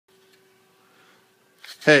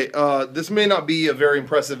Hey, this may not be a very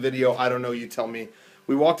impressive video. I don't know. You tell me.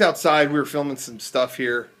 We walked outside. We were filming some stuff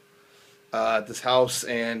here at this house,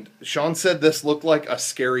 and Sean said this looked like a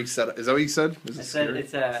scary setup. Is that what you said? Is it scary?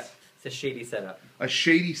 It's a shady setup. A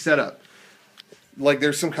shady setup. Like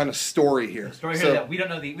there's some kind of story here. A story here that we don't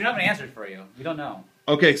know. We don't have an answer for you. We don't know.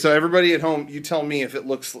 Okay, so everybody at home, you tell me if this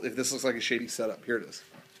looks like a shady setup. Here it is.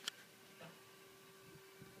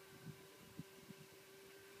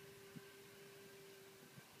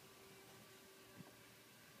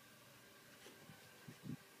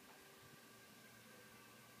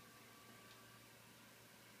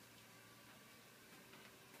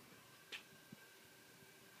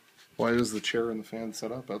 Why is the chair and the fan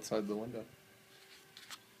set up outside the window?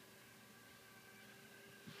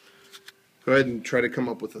 Go ahead and try to come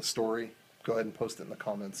up with a story. Go ahead and post it in the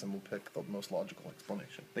comments and we'll pick the most logical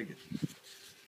explanation. Thank you.